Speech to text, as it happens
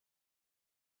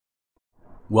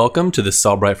Welcome to the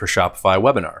Sellbrite for Shopify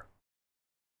webinar.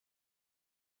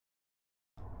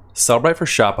 Sellbrite for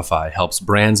Shopify helps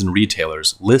brands and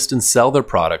retailers list and sell their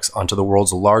products onto the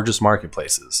world's largest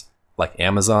marketplaces, like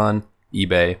Amazon,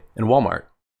 eBay, and Walmart,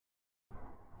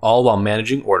 all while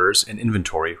managing orders and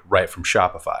inventory right from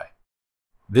Shopify.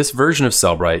 This version of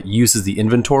Sellbrite uses the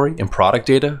inventory and product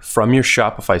data from your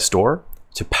Shopify store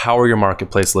to power your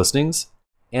marketplace listings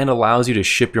and allows you to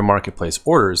ship your marketplace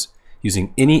orders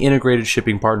using any integrated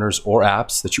shipping partners or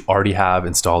apps that you already have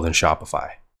installed in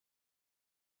Shopify.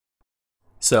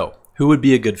 So, who would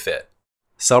be a good fit?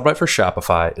 Sellbrite for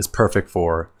Shopify is perfect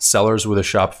for sellers with a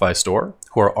Shopify store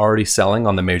who are already selling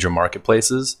on the major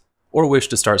marketplaces or wish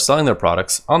to start selling their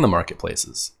products on the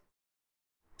marketplaces.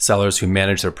 Sellers who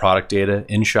manage their product data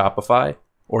in Shopify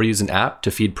or use an app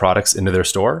to feed products into their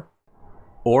store.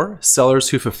 Or sellers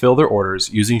who fulfill their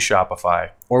orders using Shopify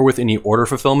or with any order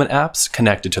fulfillment apps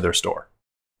connected to their store.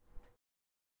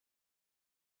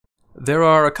 There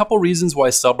are a couple reasons why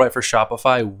Sellbrite for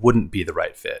Shopify wouldn't be the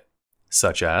right fit,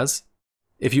 such as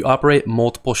if you operate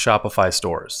multiple Shopify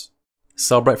stores,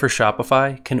 Sellbrite for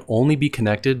Shopify can only be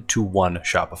connected to one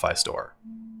Shopify store.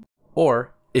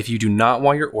 Or if you do not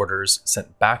want your orders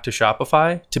sent back to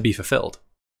Shopify to be fulfilled.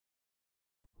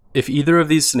 If either of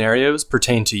these scenarios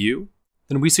pertain to you,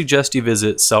 then we suggest you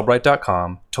visit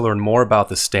Sellbrite.com to learn more about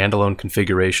the standalone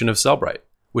configuration of Sellbrite,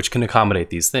 which can accommodate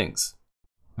these things.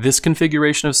 This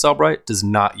configuration of Sellbrite does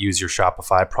not use your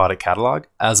Shopify product catalog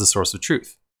as a source of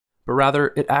truth, but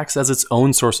rather it acts as its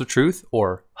own source of truth,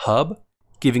 or hub,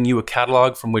 giving you a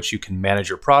catalog from which you can manage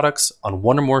your products on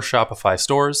one or more Shopify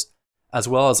stores, as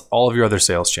well as all of your other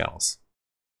sales channels.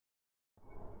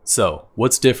 So,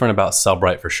 what's different about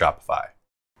Sellbrite for Shopify?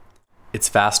 It's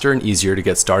faster and easier to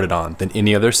get started on than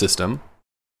any other system.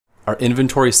 Our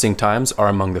inventory sync times are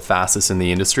among the fastest in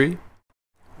the industry.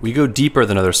 We go deeper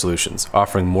than other solutions,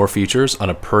 offering more features on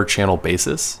a per-channel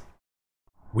basis.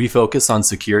 We focus on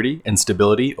security and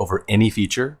stability over any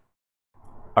feature.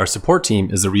 Our support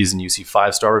team is the reason you see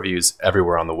 5-star reviews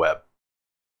everywhere on the web.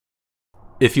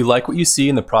 If you like what you see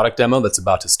in the product demo that's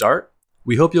about to start,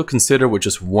 we hope you'll consider what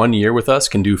just 1 year with us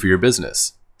can do for your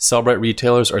business. Sellbrite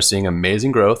retailers are seeing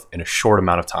amazing growth in a short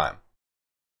amount of time.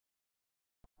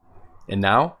 And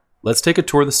now, let's take a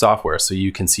tour of the software so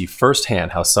you can see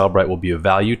firsthand how Sellbrite will be of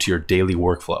value to your daily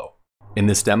workflow. In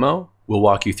this demo, we'll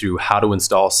walk you through how to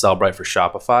install Sellbrite for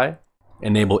Shopify,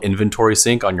 enable inventory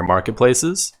sync on your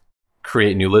marketplaces,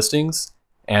 create new listings,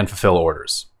 and fulfill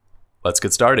orders. Let's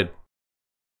get started.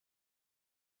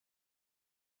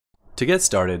 To get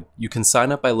started, you can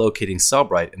sign up by locating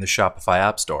Sellbrite in the Shopify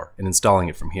App Store and installing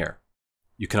it from here.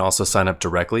 You can also sign up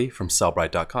directly from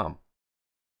Sellbrite.com.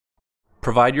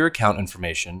 Provide your account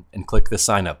information and click the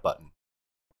Sign Up button.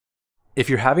 If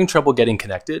you're having trouble getting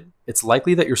connected, it's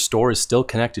likely that your store is still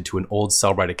connected to an old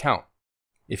Sellbrite account.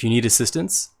 If you need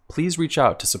assistance, please reach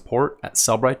out to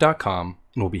support@sellbrite.com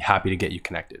and we'll be happy to get you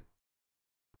connected.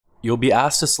 You'll be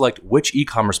asked to select which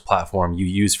e-commerce platform you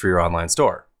use for your online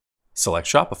store. Select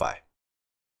Shopify.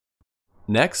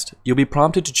 Next, you'll be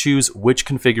prompted to choose which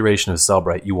configuration of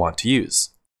Sellbrite you want to use.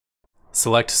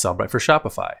 Select Sellbrite for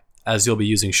Shopify, as you'll be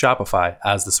using Shopify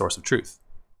as the source of truth.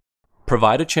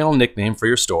 Provide a channel nickname for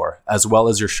your store, as well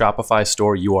as your Shopify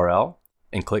store URL,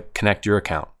 and click Connect Your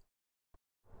Account.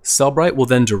 Sellbrite will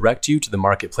then direct you to the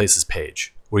Marketplaces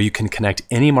page, where you can connect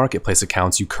any marketplace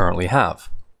accounts you currently have.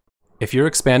 If you're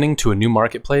expanding to a new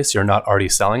marketplace you're not already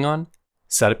selling on,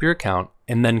 set up your account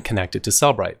and then connect it to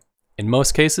Sellbrite. In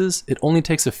most cases, it only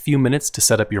takes a few minutes to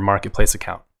set up your marketplace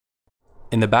account.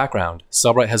 In the background,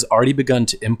 Sellbrite has already begun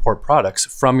to import products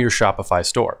from your Shopify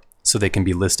store, so they can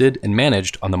be listed and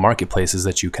managed on the marketplaces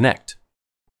that you connect.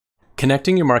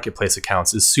 Connecting your marketplace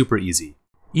accounts is super easy.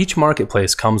 Each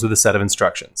marketplace comes with a set of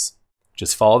instructions.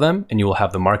 Just follow them and you will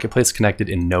have the marketplace connected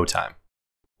in no time.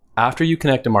 After you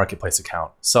connect a marketplace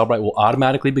account, Sellbrite will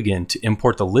automatically begin to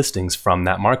import the listings from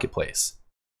that marketplace.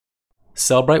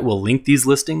 Sellbrite will link these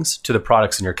listings to the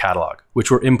products in your catalog,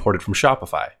 which were imported from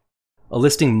Shopify. A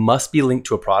listing must be linked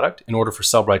to a product in order for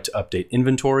Sellbrite to update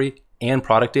inventory and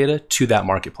product data to that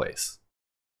marketplace.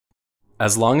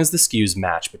 As long as the SKUs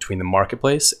match between the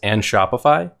marketplace and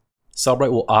Shopify,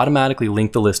 Sellbrite will automatically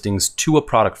link the listings to a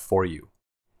product for you.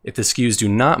 If the SKUs do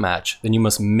not match, then you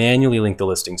must manually link the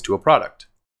listings to a product.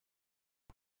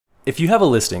 If you have a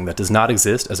listing that does not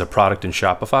exist as a product in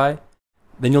Shopify,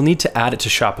 then you'll need to add it to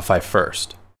Shopify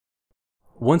first.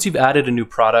 Once you've added a new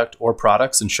product or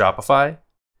products in Shopify,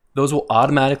 those will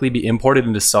automatically be imported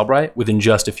into Sellbrite within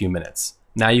just a few minutes.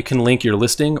 Now you can link your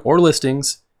listing or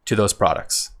listings to those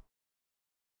products.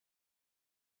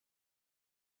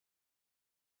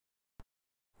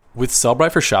 With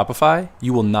Sellbrite for Shopify,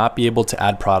 you will not be able to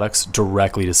add products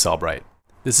directly to Sellbrite.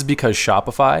 This is because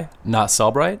Shopify, not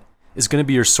Sellbrite, is going to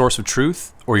be your source of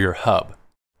truth or your hub.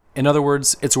 In other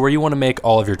words, it's where you want to make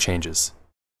all of your changes.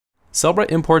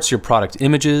 Sellbrite imports your product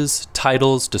images,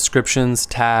 titles, descriptions,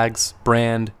 tags,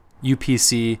 brand,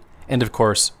 UPC, and of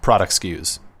course, product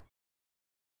SKUs.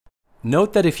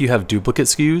 Note that if you have duplicate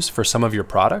SKUs for some of your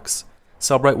products,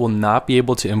 Sellbrite will not be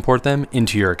able to import them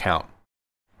into your account.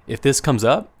 If this comes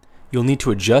up, you'll need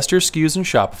to adjust your SKUs in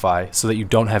Shopify so that you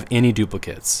don't have any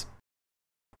duplicates.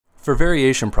 For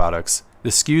variation products, the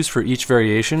SKUs for each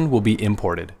variation will be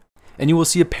imported, and you will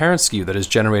see a parent SKU that is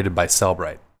generated by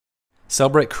Sellbrite.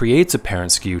 Sellbrite creates a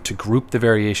parent SKU to group the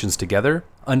variations together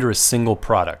under a single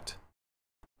product.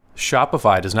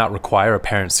 Shopify does not require a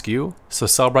parent SKU, so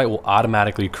Sellbrite will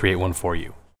automatically create one for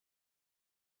you.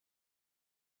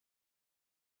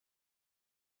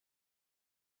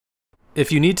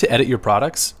 If you need to edit your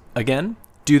products, again,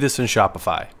 do this in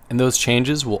Shopify, and those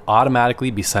changes will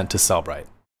automatically be sent to Sellbrite.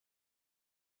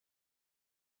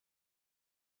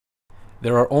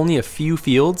 There are only a few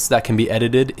fields that can be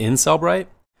edited in Sellbrite,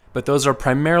 but those are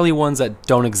primarily ones that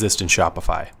don't exist in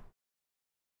Shopify.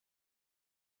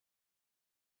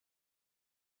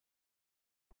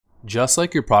 Just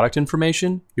like your product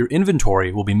information, your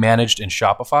inventory will be managed in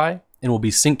Shopify and will be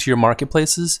synced to your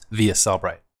marketplaces via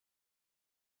Sellbrite.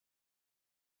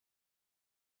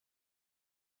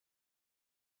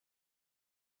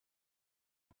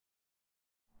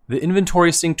 The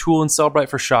Inventory Sync tool in Sellbrite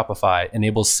for Shopify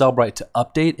enables Sellbrite to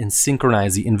update and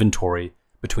synchronize the inventory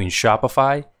between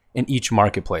Shopify and each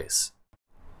marketplace.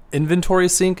 Inventory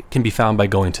Sync can be found by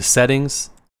going to Settings,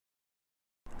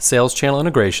 Sales Channel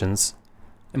Integrations,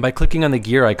 and by clicking on the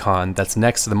gear icon that's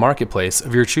next to the marketplace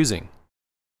of your choosing.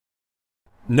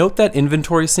 Note that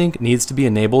Inventory Sync needs to be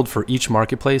enabled for each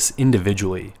marketplace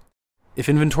individually. If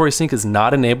Inventory Sync is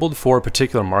not enabled for a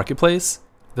particular marketplace,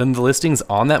 then the listings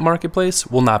on that marketplace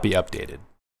will not be updated.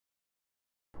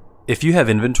 If you have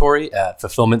inventory at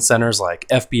fulfillment centers like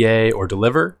FBA or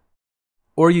Deliver,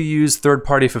 or you use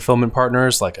third-party fulfillment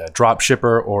partners like a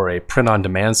dropshipper or a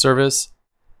print-on-demand service,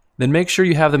 then make sure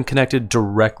you have them connected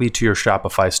directly to your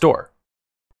Shopify store.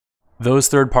 Those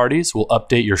third parties will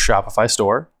update your Shopify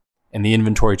store, and the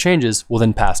inventory changes will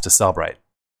then pass to Sellbrite.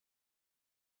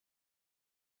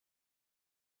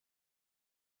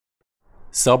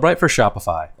 Sellbrite for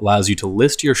Shopify allows you to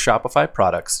list your Shopify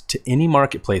products to any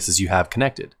marketplaces you have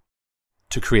connected.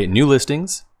 To create new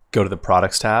listings, go to the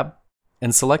Products tab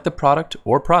and select the product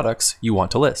or products you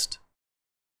want to list.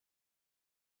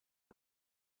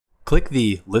 Click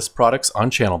the List Products on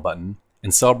Channel button,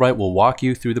 and Sellbrite will walk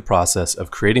you through the process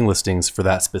of creating listings for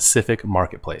that specific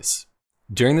marketplace.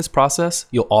 During this process,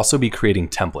 you'll also be creating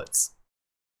templates.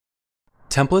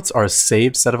 Templates are a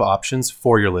saved set of options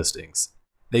for your listings.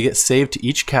 They get saved to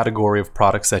each category of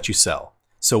products that you sell.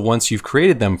 So once you've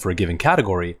created them for a given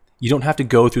category, you don't have to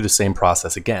go through the same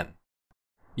process again.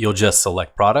 You'll just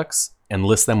select products and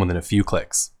list them within a few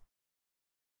clicks.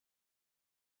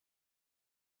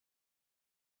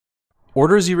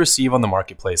 Orders you receive on the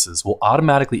marketplaces will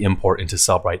automatically import into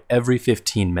Sellbrite every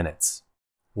 15 minutes.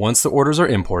 Once the orders are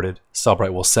imported,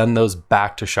 Sellbrite will send those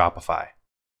back to Shopify.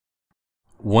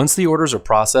 Once the orders are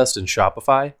processed in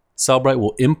Shopify, Sellbrite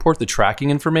will import the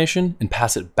tracking information and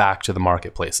pass it back to the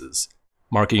marketplaces,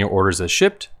 marking your orders as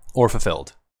shipped or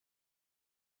fulfilled.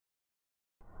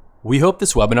 We hope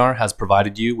this webinar has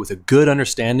provided you with a good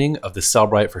understanding of the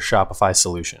Sellbrite for Shopify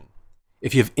solution.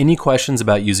 If you have any questions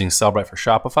about using Sellbrite for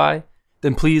Shopify,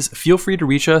 then please feel free to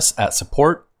reach us at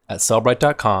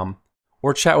support@sellbrite.com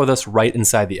or chat with us right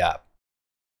inside the app.